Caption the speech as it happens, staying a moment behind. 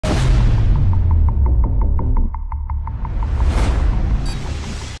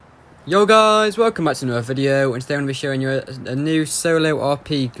Yo guys, welcome back to another video, and today I'm going to be showing you a new solo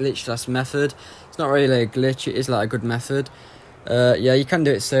RP glitchless method. It's not really a glitch, it is like a good method. Yeah, you can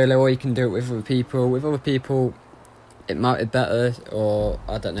do it solo or you can do it with other people. With other people it might be better, or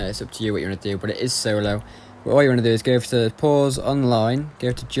I don't know, it's up to you what you want to do, but it is solo. But all you want to do is go to pause online,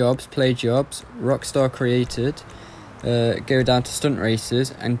 go to jobs, play jobs, Rockstar created, go down to stunt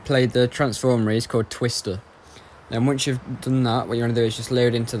races and play the transform race called Twister. Then once you've done that, what you want to do is just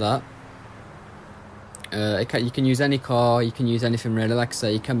load into that. You can use any car, you can use anything really. Like I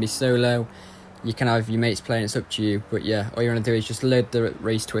say, you can be solo, you can have your mates playing, it's up to you. But yeah, all you want to do is just load the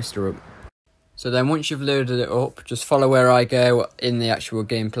race Twister up. So then once you've loaded it up, just follow where I go in the actual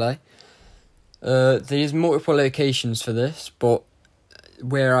gameplay. There's multiple locations for this, but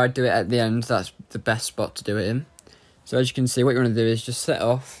where I do it at the end, that's the best spot to do it in. So as you can see, what you want to do is just set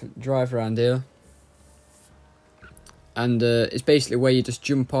off, drive around here. And it's basically where you just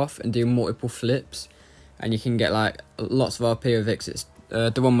jump off and do multiple flips, and you can get like lots of RP with it, 'cause it's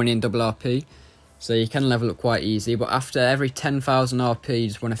double money and double RP, so you can level up quite easy. But after every 10,000 RP, you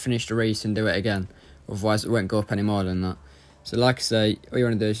just want to finish the race and do it again, otherwise it won't go up any more than that. So like I say, all you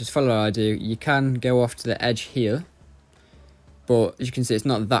want to do is just follow what I do. You can go off to the edge here, but as you can see, it's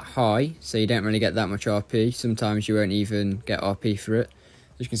not that high, so you don't really get that much RP. Sometimes you won't even get RP for it.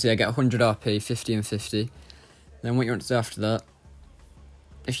 As you can see, I get 100 RP, 50 and 50. Then what you want to do after that,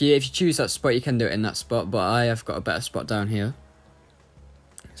 if you choose that spot, you can do it in that spot, but I have got a better spot down here.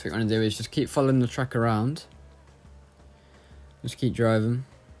 So what you want to do is just keep following the track around. Just keep driving.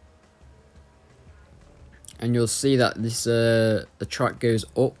 And you'll see that this the track goes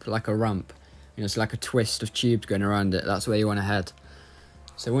up like a ramp. You know, it's like a twist of tubes going around it. That's where you want to head.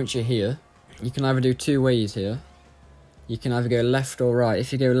 So once you're here, you can either do two ways here. You can either go left or right.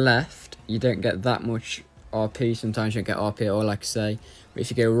 If you go left, you don't get that much RP. Sometimes you don't get RP at all, like I say. But if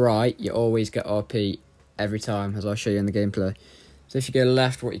you go right, you always get RP every time, as I'll show you in the gameplay. So if you go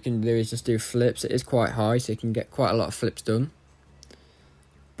left, what you can do is just do flips. It is quite high, so you can get quite a lot of flips done.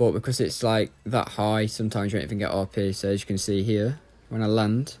 But because it's like that high, sometimes you don't even get RP. So as you can see here, when I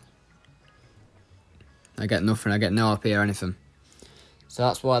land, I get nothing. I get no RP or anything. So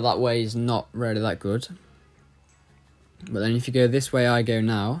that's why that way is not really that good. But then if you go this way I go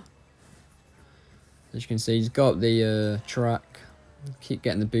now, as you can see, he's got the track, keep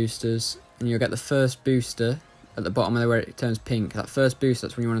getting the boosters, and you'll get the first booster at the bottom of where it turns pink. That first booster,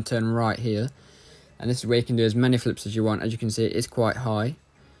 that's when you want to turn right here. And this is where you can do as many flips as you want. As you can see, it is quite high,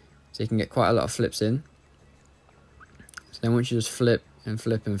 so you can get quite a lot of flips in. So then once you just flip and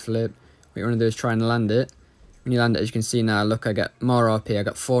flip and flip, what you want to do is try and land it. When you land it, as you can see now, look, I get more RP. I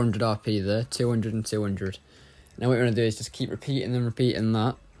got 400 RP there, 200 and 200. Now what you want to do is just keep repeating and repeating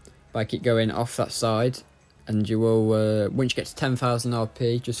that. By keep going off that side, and you will once you get to 10,000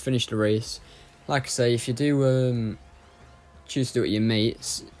 RP, just finish the race. Like I say, if you do choose to do it with your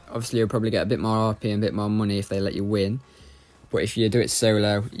mates, obviously you'll probably get a bit more RP and a bit more money if they let you win. But if you do it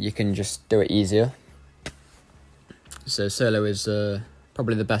solo, you can just do it easier. So solo is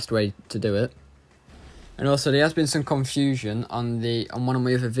probably the best way to do it. And also there has been some confusion on one of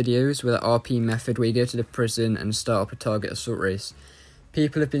my other videos with the RP method, where you go to the prison and start up a target assault race.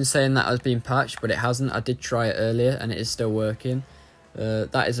 People have been saying that has been patched, but it hasn't. I did try it earlier and it is still working.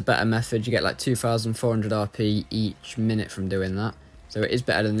 That is a better method. You get like 2,400 RP each minute from doing that. So it is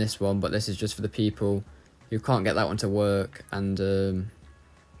better than this one, but this is just for the people who can't get that one to work, and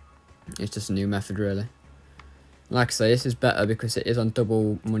it's just a new method really. Like I say, this is better because it is on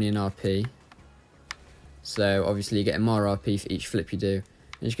double money and RP. So obviously you're getting more RP for each flip you do.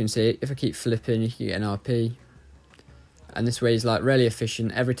 As you can see, if I keep flipping, you can get an RP. And this way is like really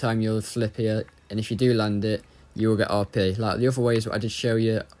efficient. Every time you'll flip here, and if you do land it, you will get RP. Like the other ways what I did show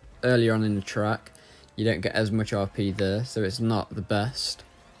you earlier on in the track, you don't get as much RP there, so it's not the best.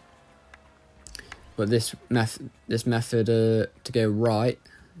 But this method to go right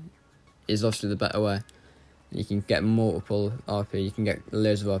is obviously the better way. You can get multiple RP. You can get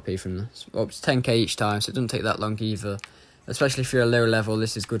loads of RP from this. Well, it's 10k each time, so it doesn't take that long either. Especially if you're a low level,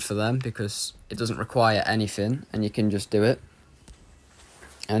 this is good for them because it doesn't require anything and you can just do it.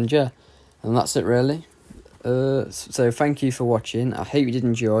 And yeah, and that's it really. So thank you for watching. I hope you did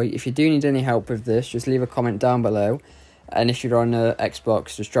enjoy. If you do need any help with this, just leave a comment down below. And if you're on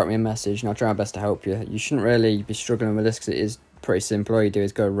Xbox, just drop me a message and I'll try my best to help you. You shouldn't really be struggling with this because it is pretty simple. All you do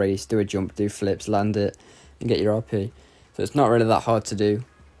is go race, do a jump, do flips, land it, and get your RP. So it's not really that hard to do.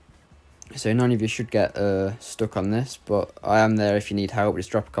 So none of you should get stuck on this, but I am there if you need help. Just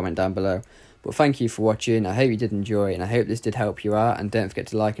drop a comment down below. But thank you for watching. I hope you did enjoy, and I hope this did help you out. And don't forget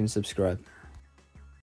to like and subscribe.